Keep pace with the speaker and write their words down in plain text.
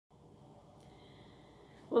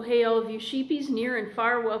Well, hey, all of you sheepies near and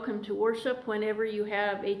far, welcome to worship whenever you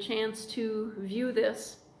have a chance to view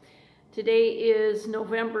this. Today is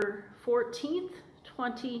November 14th,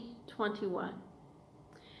 2021.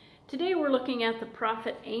 Today we're looking at the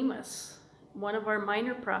Prophet Amos, one of our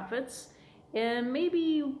minor prophets, and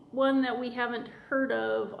maybe one that we haven't heard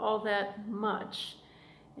of all that much.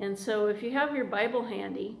 And so if you have your Bible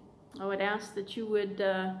handy, I would ask that you would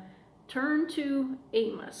turn to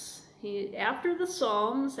Amos. After the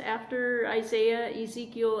Psalms, after Isaiah,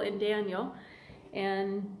 Ezekiel, and Daniel,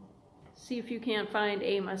 and see if you can't find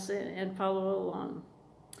Amos and follow along.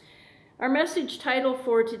 Our message title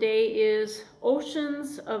for today is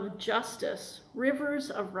Oceans of Justice, Rivers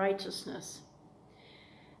of Righteousness.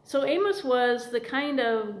 So Amos was the kind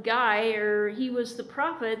of guy, or he was the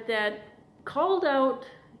prophet that called out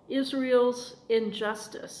Israel's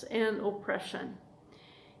injustice and oppression.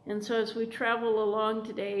 And so as we travel along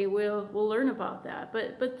today, we'll learn about that.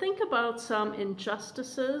 But think about some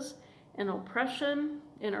injustices and oppression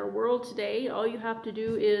in our world today. All you have to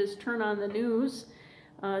do is turn on the news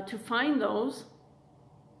to find those,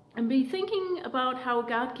 and be thinking about how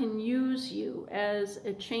God can use you as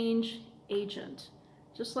a change agent,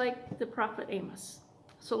 just like the prophet Amos.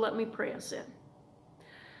 So let me pray us in.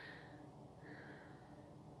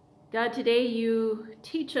 God, today you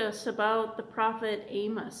teach us about the prophet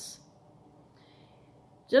Amos.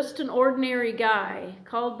 Just an ordinary guy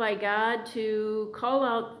called by God to call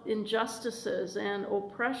out injustices and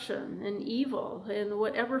oppression and evil in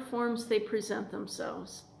whatever forms they present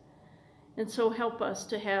themselves. And so help us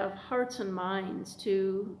to have hearts and minds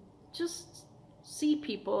to just see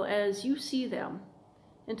people as you see them,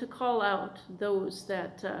 and to call out those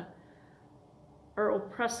that are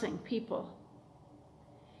oppressing people.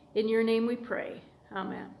 In your name we pray.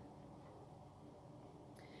 Amen.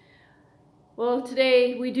 Well,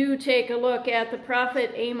 today we do take a look at the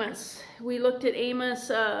prophet Amos. We looked at Amos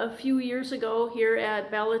a few years ago here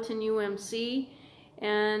at Balaton UMC,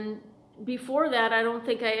 and before that I don't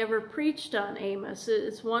think I ever preached on Amos.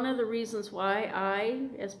 It's one of the reasons why I,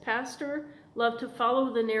 as pastor, love to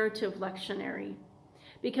follow the narrative lectionary,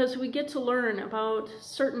 because we get to learn about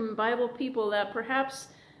certain Bible people that perhaps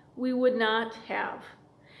we would not have.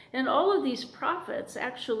 And all of these prophets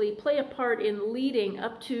actually play a part in leading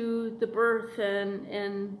up to the birth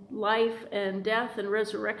and life and death and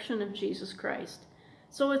resurrection of Jesus Christ.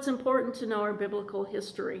 So it's important to know our biblical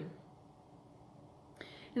history.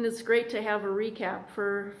 And it's great to have a recap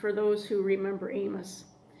for those who remember Amos.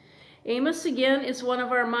 Amos, again, is one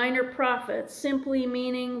of our minor prophets, simply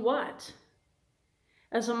meaning what?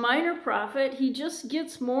 As a minor prophet, he just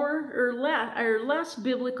gets more or less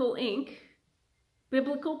biblical ink,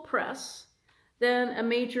 biblical press, than a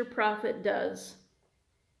major prophet does.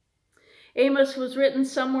 Amos was written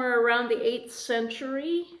somewhere around the 8th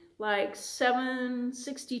century, like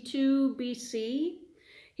 762 BC.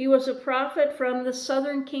 He was a prophet from the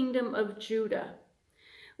southern kingdom of Judah.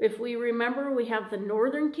 If we remember, we have the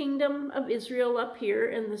northern kingdom of Israel up here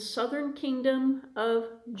and the southern kingdom of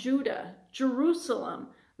Judah, Jerusalem,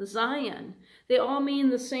 Zion. They all mean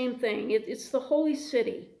the same thing. It's the holy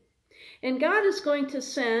city. And God is going to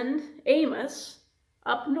send Amos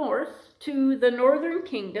up north to the northern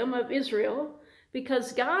kingdom of Israel,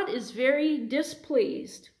 because God is very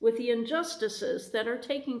displeased with the injustices that are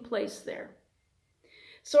taking place there.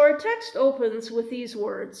 So our text opens with these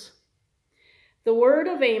words. The word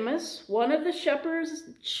of Amos, one of the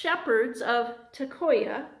shepherds of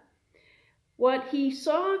Tekoa, what he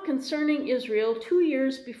saw concerning Israel 2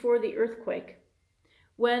 years before the earthquake,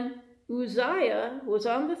 when Uzziah was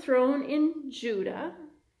on the throne in Judah,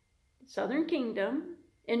 southern kingdom,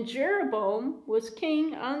 and Jeroboam was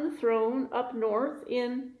king on the throne up north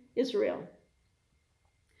in Israel.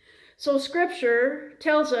 So scripture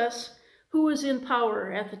tells us who was in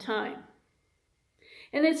power at the time.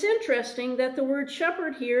 And it's interesting that the word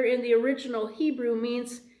shepherd here in the original Hebrew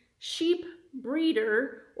means sheep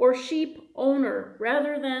breeder or sheep owner,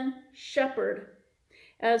 rather than shepherd,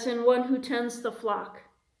 as in one who tends the flock.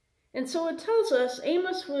 And so it tells us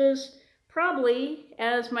Amos was probably,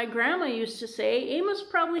 as my grandma used to say, Amos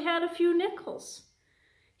probably had a few nickels.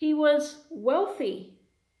 He was wealthy,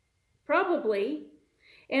 probably,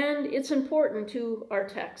 and it's important to our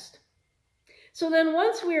text. So then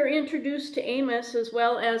once we are introduced to Amos as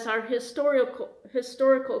well as our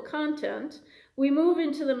historical content, we move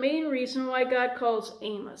into the main reason why God calls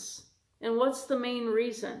Amos. And what's the main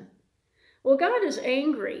reason? Well, God is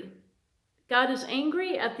angry. God is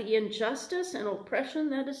angry at the injustice and oppression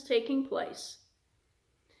that is taking place.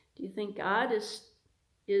 Do you think God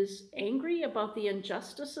is angry about the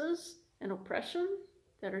injustices and oppression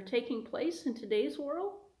that are taking place in today's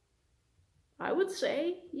world? I would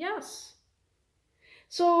say yes.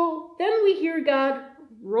 So then we hear God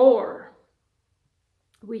roar.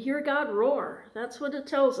 We hear God roar. That's what it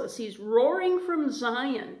tells us. He's roaring from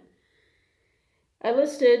Zion. I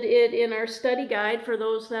listed it in our study guide for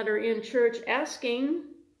those that are in church, asking,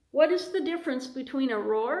 what is the difference between a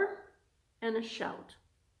roar and a shout?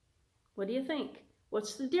 What do you think?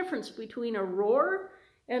 What's the difference between a roar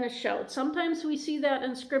and a shout? Sometimes we see that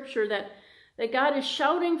in Scripture, that God is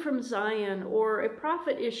shouting from Zion, or a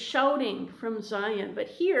prophet is shouting from Zion. But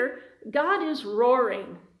here, God is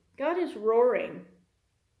roaring. God is roaring.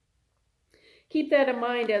 Keep that in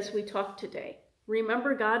mind as we talk today.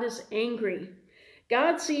 Remember, God is angry.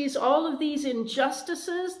 God sees all of these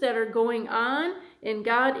injustices that are going on, and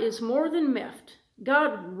God is more than miffed.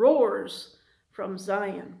 God roars from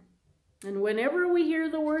Zion. And whenever we hear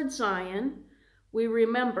the word Zion, we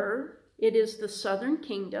remember it is the southern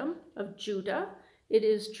kingdom of Judah. It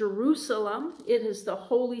is Jerusalem. It is the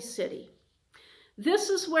holy city. This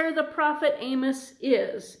is where the prophet Amos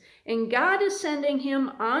is, and God is sending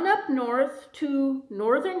him on up north to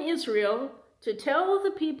northern Israel to tell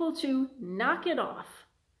the people to knock it off.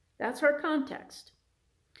 That's our context.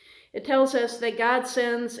 It tells us that God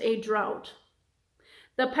sends a drought.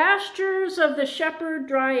 The pastures of the shepherd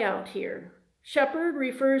dry out here. Shepherd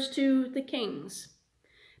refers to the kings,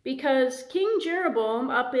 because King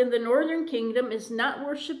Jeroboam up in the northern kingdom is not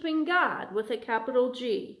worshiping God with a capital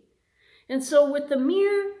G. And so with the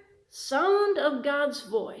mere sound of God's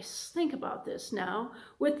voice, think about this now,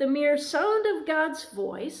 with the mere sound of God's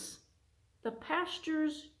voice, the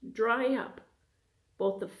pastures dry up.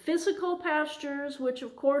 Both the physical pastures, which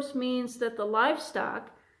of course means that the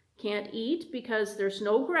livestock can't eat because there's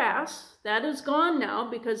no grass. That is gone now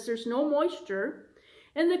because there's no moisture.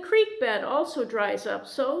 And the creek bed also dries up,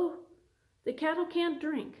 so the cattle can't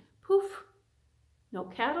drink. Poof. No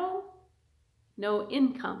cattle, no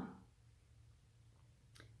income.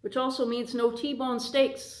 Which also means no T-bone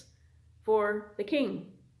steaks for the king.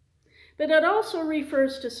 But it also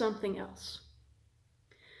refers to something else.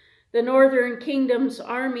 The northern kingdom's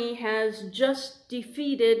army has just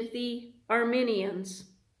defeated the Armenians.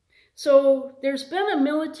 So there's been a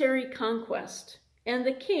military conquest, and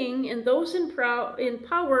the king and those in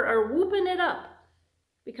power are whooping it up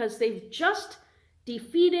because they've just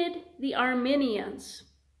defeated the Armenians.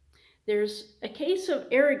 There's a case of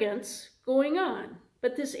arrogance going on,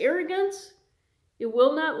 but this arrogance, it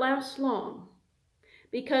will not last long,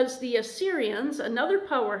 because the Assyrians, another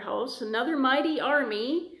powerhouse, another mighty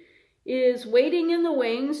army, is waiting in the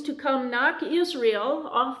wings to come knock Israel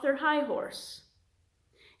off their high horse.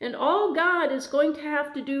 And all God is going to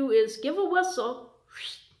have to do is give a whistle.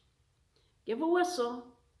 Give a whistle.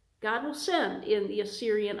 God will send in the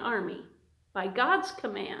Assyrian army by God's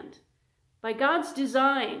command, by God's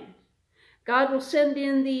design. God will send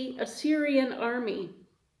in the Assyrian army.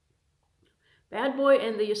 Bad boy,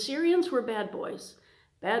 and the Assyrians were bad boys.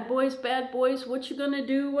 Bad boys, what you gonna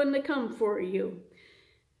do when they come for you?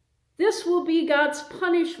 This will be God's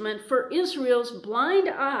punishment for Israel's blind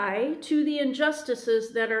eye to the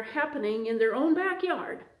injustices that are happening in their own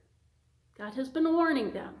backyard. God has been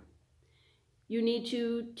warning them. You need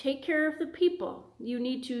to take care of the people. You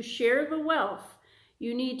need to share the wealth.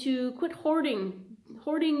 You need to quit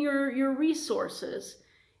hoarding your resources.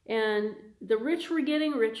 And the rich were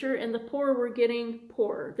getting richer and the poor were getting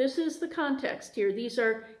poorer. This is the context here. These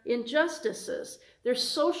are injustices. They're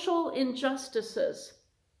social injustices.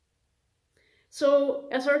 So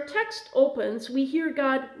as our text opens, we hear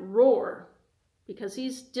God roar because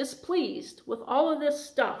he's displeased with all of this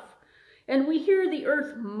stuff. And we hear the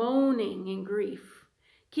earth moaning in grief.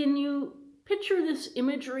 Can you picture this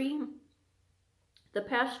imagery? The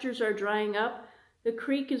pastures are drying up. The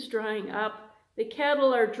creek is drying up. The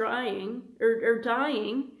cattle are dying. The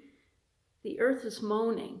earth is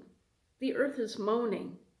moaning. The earth is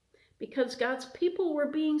moaning because God's people were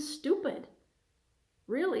being stupid.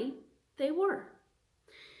 Really, they were.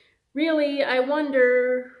 Really, I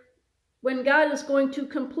wonder when God is going to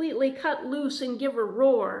completely cut loose and give a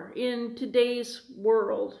roar in today's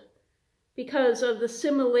world because of the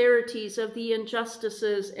similarities of the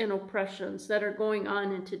injustices and oppressions that are going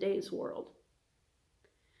on in today's world.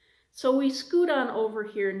 So we scoot on over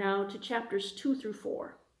here now to chapters 2 through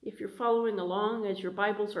 4. If you're following along as your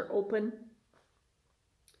Bibles are open.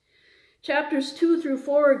 Chapters 2 through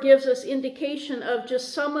 4 gives us indication of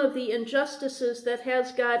just some of the injustices that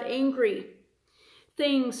has God angry.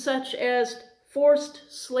 Things such as forced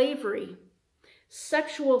slavery,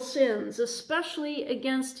 sexual sins, especially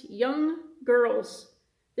against young girls.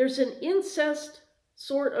 There's an incest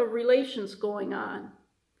sort of relations going on.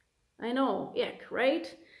 I know, ick,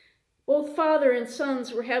 right? Both father and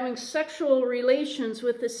sons were having sexual relations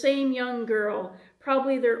with the same young girl,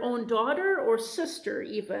 probably their own daughter or sister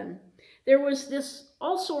even. There was this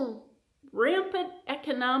also rampant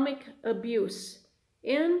economic abuse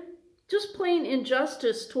and just plain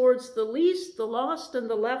injustice towards the least, the lost, and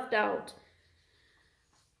the left out.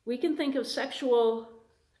 We can think of sexual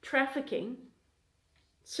trafficking,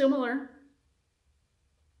 similar.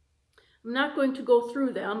 I'm not going to go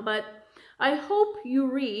through them, but I hope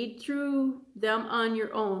you read through them on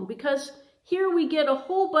your own, because here we get a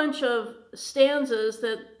whole bunch of stanzas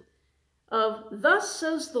of thus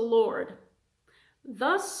says the Lord.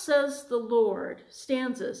 Thus says the Lord,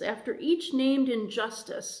 stanzas after each named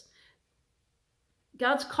injustice.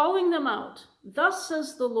 God's calling them out. Thus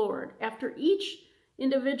says the Lord after each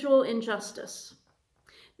individual injustice.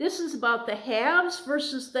 This is about the haves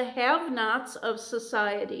versus the have-nots of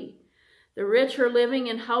society. The rich are living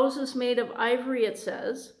in houses made of ivory, it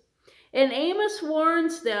says. And Amos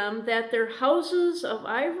warns them that their houses of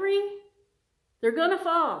ivory, they're going to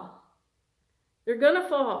fall. They're going to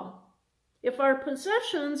fall. If our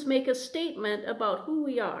possessions make a statement about who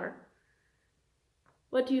we are,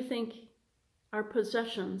 what do you think our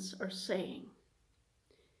possessions are saying?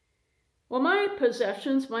 Well, my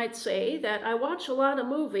possessions might say that I watch a lot of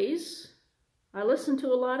movies, I listen to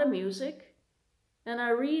a lot of music, and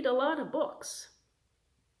I read a lot of books.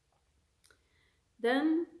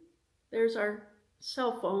 Then there's our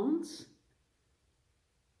cell phones.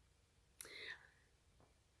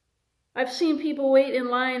 I've seen people wait in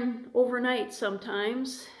line overnight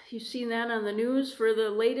sometimes. You've seen that on the news for the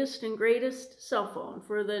latest and greatest cell phone,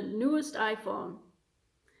 for the newest iPhone,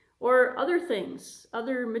 or other things,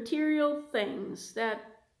 other material things that,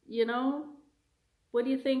 you know, what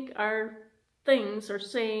do you think our things are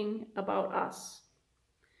saying about us?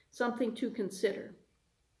 Something to consider.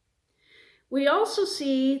 We also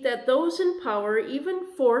see that those in power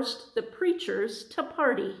even forced the preachers to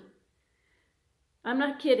party. I'm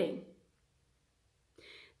not kidding.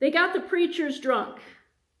 They got the preachers drunk.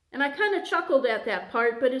 And I kind of chuckled at that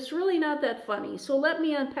part, but it's really not that funny. So let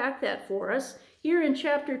me unpack that for us. Here in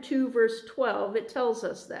chapter 2, verse 12, it tells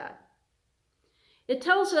us that. It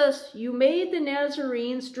tells us, you made the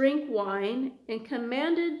Nazarenes drink wine and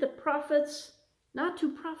commanded the prophets not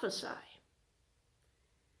to prophesy.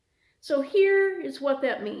 So here is what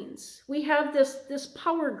that means. We have this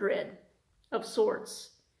power grid of sorts.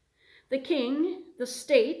 The king, the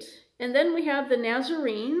state, and then we have the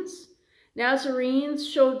Nazarenes. Nazarenes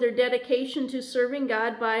showed their dedication to serving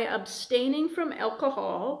God by abstaining from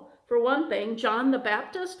alcohol. For one thing, John the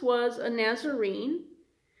Baptist was a Nazarene.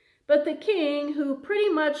 But the king, who pretty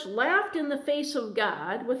much laughed in the face of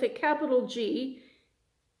God with a capital G,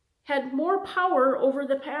 had more power over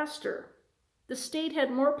the pastor. The state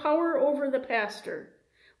had more power over the pastor.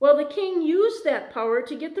 Well, the king used that power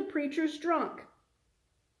to get the preachers drunk.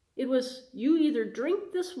 It was, you either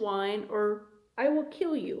drink this wine or I will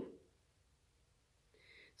kill you.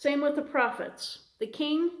 Same with the prophets. The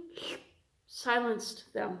king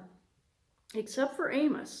silenced them, except for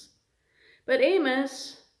Amos. But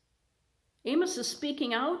Amos's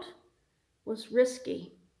speaking out was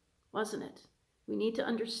risky, wasn't it? We need to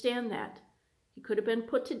understand that. He could have been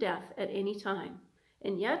put to death at any time.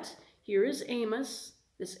 And yet, here is Amos,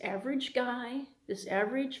 this average guy, this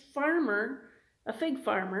average farmer, a fig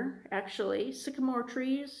farmer, actually. Sycamore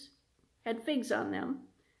trees had figs on them.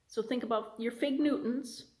 So think about your fig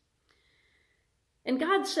Newtons. And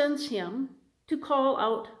God sends him to call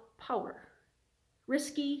out power.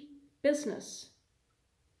 Risky business.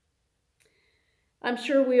 I'm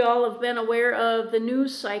sure we all have been aware of the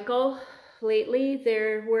news cycle lately.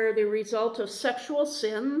 There, where the result of sexual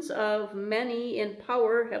sins of many in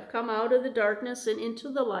power have come out of the darkness and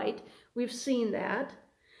into the light. We've seen that.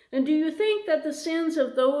 And do you think that the sins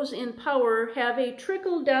of those in power have a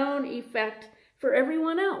trickle-down effect for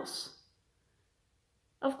everyone else?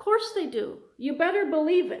 Of course they do. You better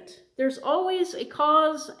believe it. There's always a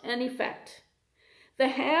cause and effect. The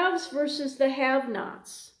haves versus the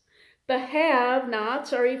have-nots. The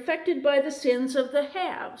have-nots are affected by the sins of the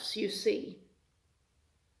haves, you see.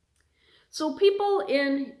 So people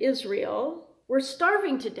in Israel were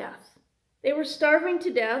starving to death. They were starving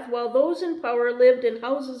to death while those in power lived in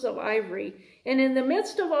houses of ivory. And in the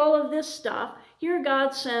midst of all of this stuff, here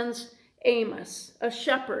God sends Amos, a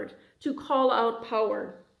shepherd, to call out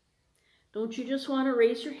power. Don't you just want to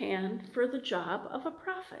raise your hand for the job of a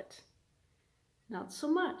prophet? Not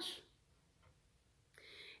so much.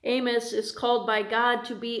 Amos is called by God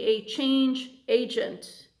to be a change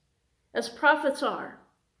agent, as prophets are.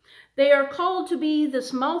 They are called to be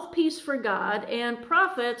this mouthpiece for God, and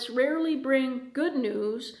prophets rarely bring good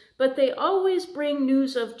news, but they always bring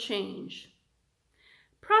news of change.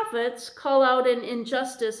 Prophets call out an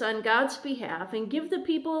injustice on God's behalf and give the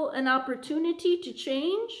people an opportunity to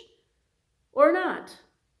change or not,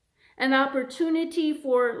 an opportunity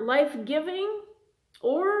for life-giving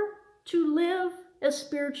or to live as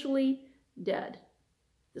spiritually dead.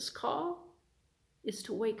 This call is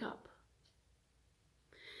to wake up.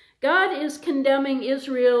 God is condemning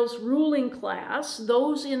Israel's ruling class,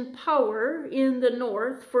 those in power in the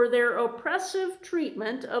north, for their oppressive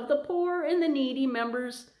treatment of the poor and the needy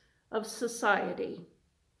members of society.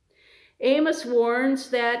 Amos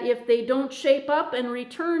warns that if they don't shape up and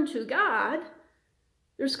return to God,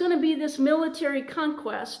 there's going to be this military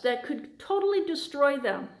conquest that could totally destroy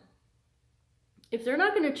them. If they're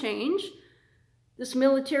not going to change, this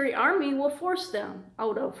military army will force them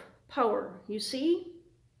out of power, you see?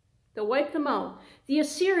 They'll wipe them out. The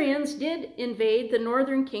Assyrians did invade the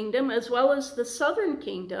northern kingdom as well as the southern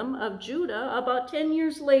kingdom of Judah about 10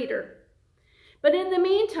 years later. But in the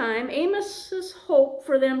meantime, Amos's hope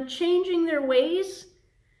for them changing their ways,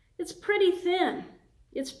 it's pretty thin.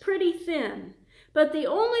 It's pretty thin. But the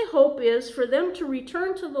only hope is for them to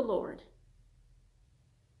return to the Lord.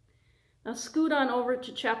 Now scoot on over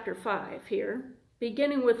to chapter 5 here,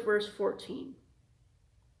 beginning with verse 14.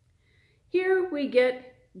 Here we get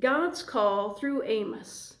God's call through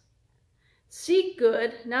Amos. Seek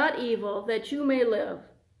good, not evil, that you may live.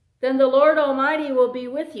 Then the Lord Almighty will be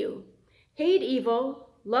with you. Hate evil,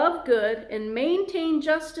 love good, and maintain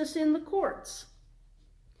justice in the courts.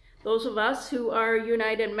 Those of us who are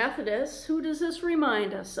United Methodists, who does this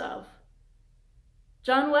remind us of?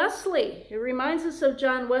 John Wesley. It reminds us of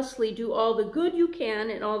John Wesley. Do all the good you can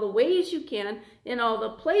in all the ways you can, in all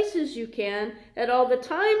the places you can, at all the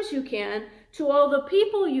times you can, to all the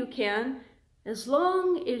people you can, as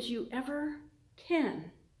long as you ever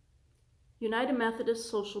can. United Methodist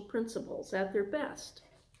social principles at their best.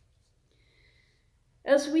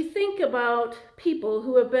 As we think about people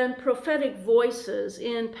who have been prophetic voices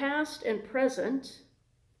in past and present,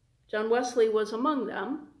 John Wesley was among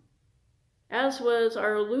them, as was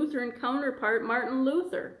our Lutheran counterpart, Martin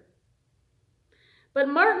Luther. But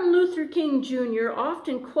Martin Luther King Jr.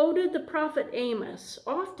 often quoted the prophet Amos,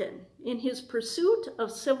 often in his pursuit of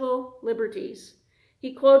civil liberties.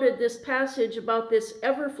 He quoted this passage about this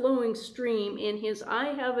ever-flowing stream in his I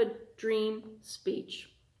Have a Dream speech.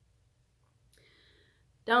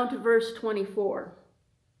 Down to verse 24,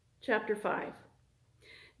 chapter 5.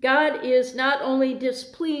 God is not only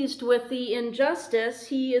displeased with the injustice,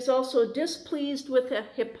 he is also displeased with the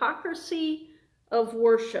hypocrisy of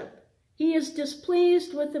worship. He is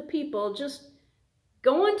displeased with the people just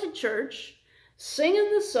going to church,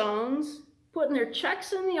 singing the songs, putting their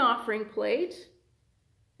checks in the offering plate,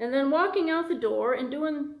 and then walking out the door and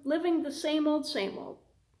living the same old, same old.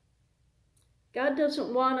 God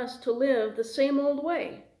doesn't want us to live the same old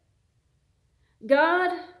way.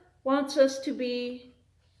 God wants us to be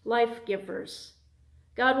life givers.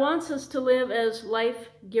 God wants us to live as life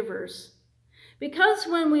givers. Because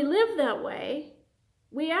when we live that way,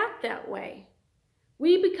 we act that way.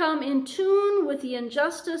 We become in tune with the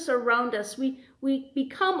injustice around us. We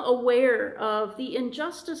become aware of the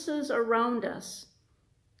injustices around us.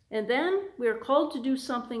 And then we are called to do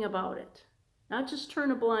something about it, not just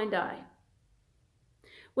turn a blind eye.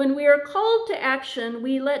 When we are called to action,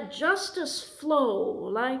 we let justice flow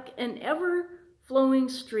like an ever-flowing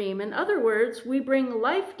stream. In other words, we bring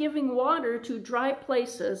life-giving water to dry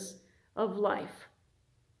places of life,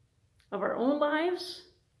 of our own lives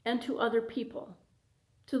and to other people,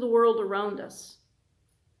 to the world around us.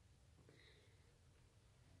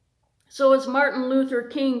 So as Martin Luther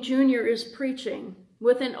King Jr. is preaching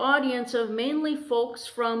with an audience of mainly folks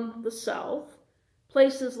from the South,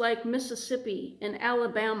 places like Mississippi and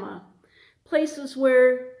Alabama, places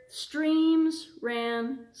where streams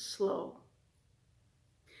ran slow.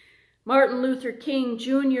 Martin Luther King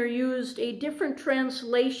Jr. used a different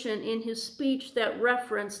translation in his speech that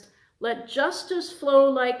referenced, "Let justice flow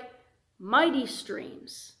like mighty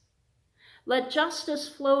streams." Let justice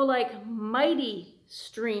flow like mighty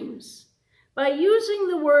streams. By using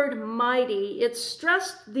the word mighty, it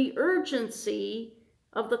stressed the urgency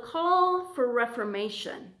of the call for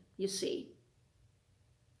reformation, you see.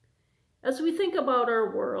 As we think about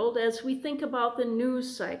our world, as we think about the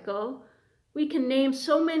news cycle, we can name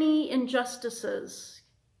so many injustices.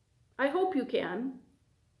 I hope you can.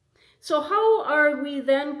 So how are we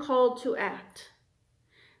then called to act?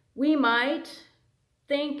 We might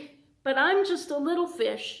think, but I'm just a little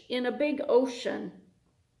fish in a big ocean.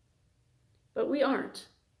 But we aren't.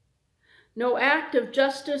 No act of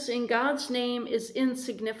justice in God's name is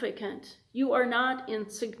insignificant. You are not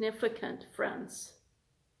insignificant, friends.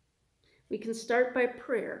 We can start by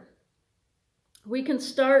prayer. We can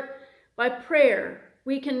start by prayer.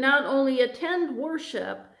 We can not only attend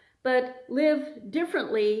worship, but live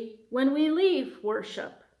differently when we leave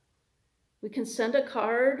worship. We can send a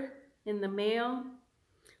card in the mail.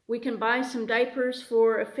 We can buy some diapers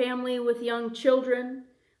for a family with young children.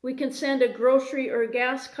 We can send a grocery or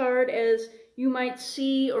gas card, as you might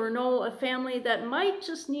see or know a family that might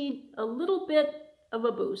just need a little bit of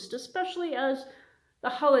a boost, especially as the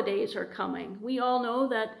holidays are coming. We all know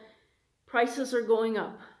that prices are going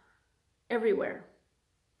up everywhere.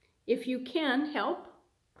 If you can help,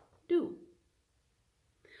 do.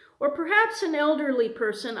 Or perhaps an elderly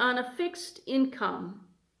person on a fixed income.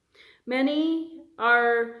 Many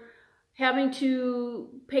are having to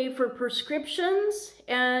pay for prescriptions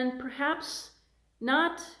and perhaps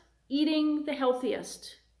not eating the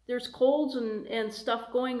healthiest. There's colds and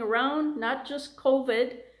stuff going around, not just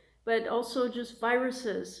COVID, but also just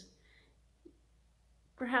viruses.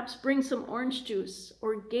 Perhaps bring some orange juice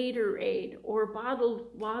or Gatorade or bottled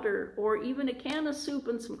water or even a can of soup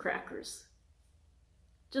and some crackers.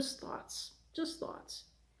 Just thoughts, just thoughts.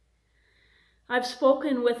 I've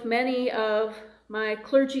spoken with many of my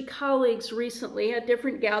clergy colleagues recently at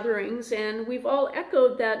different gatherings, and we've all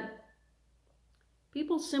echoed that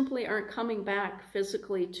people simply aren't coming back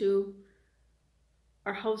physically to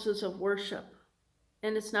our houses of worship.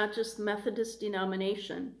 And it's not just the Methodist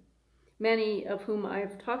denomination. Many of whom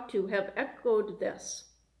I've talked to have echoed this.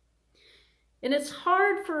 And it's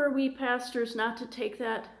hard for we pastors not to take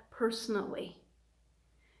that personally.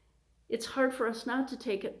 It's hard for us not to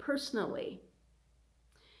take it personally.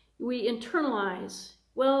 We internalize,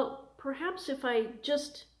 well, perhaps if I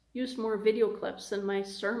just used more video clips in my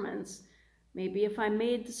sermons, maybe if I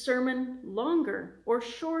made the sermon longer or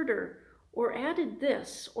shorter or added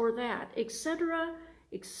this or that, etc.,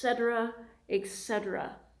 etc.,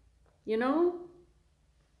 etc. You know?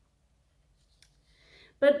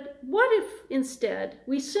 But what if instead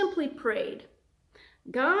we simply prayed,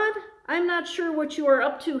 God, I'm not sure what you are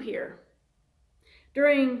up to here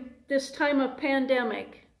during this time of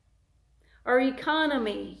pandemic, our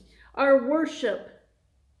economy, our worship,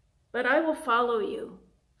 but I will follow you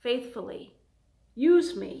faithfully.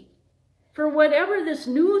 Use me for whatever this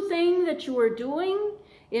new thing that you are doing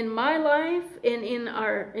in my life and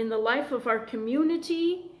in the life of our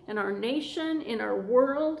community and our nation, in our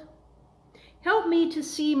world. Help me to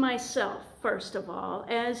see myself, first of all,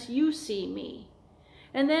 as you see me.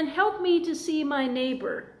 And then help me to see my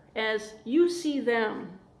neighbor as you see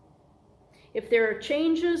them. If there are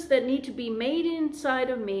changes that need to be made inside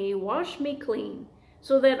of me, wash me clean,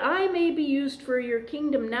 so that I may be used for your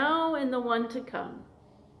kingdom now and the one to come.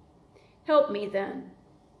 Help me then.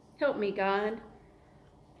 Help me, God.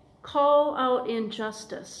 Call out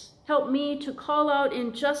injustice. Help me to call out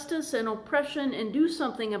injustice and oppression and do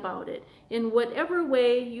something about it in whatever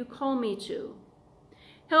way you call me to.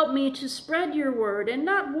 Help me to spread your word and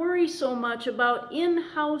not worry so much about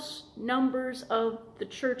in-house numbers of the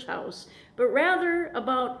church house, but rather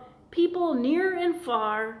about people near and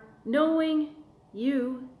far knowing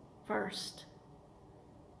you first.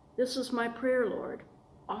 This is my prayer, Lord,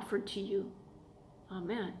 offered to you.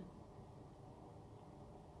 Amen.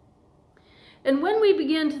 And when we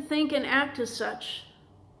begin to think and act as such,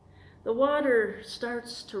 the water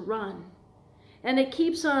starts to run, and it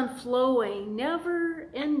keeps on flowing, never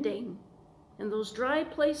ending. And those dry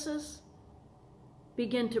places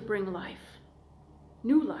begin to bring life,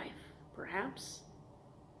 new life, perhaps.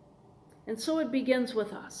 And so it begins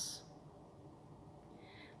with us.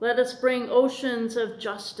 Let us bring oceans of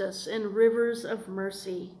justice and rivers of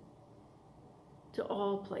mercy to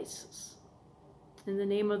all places. In the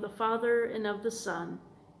name of the Father, and of the Son,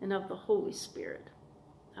 and of the Holy Spirit.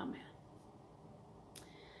 Amen.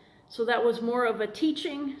 So that was more of a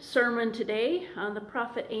teaching sermon today on the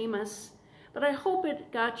Prophet Amos, but I hope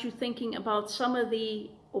it got you thinking about some of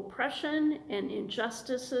the oppression and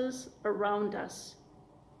injustices around us.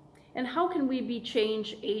 And how can we be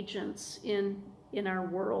change agents in our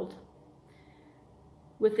world,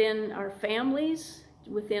 within our families,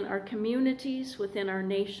 within our communities, within our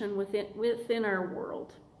nation, within our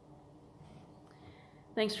world.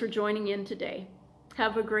 Thanks for joining in today.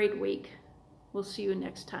 Have a great week. We'll see you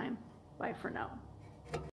next time. Bye for now.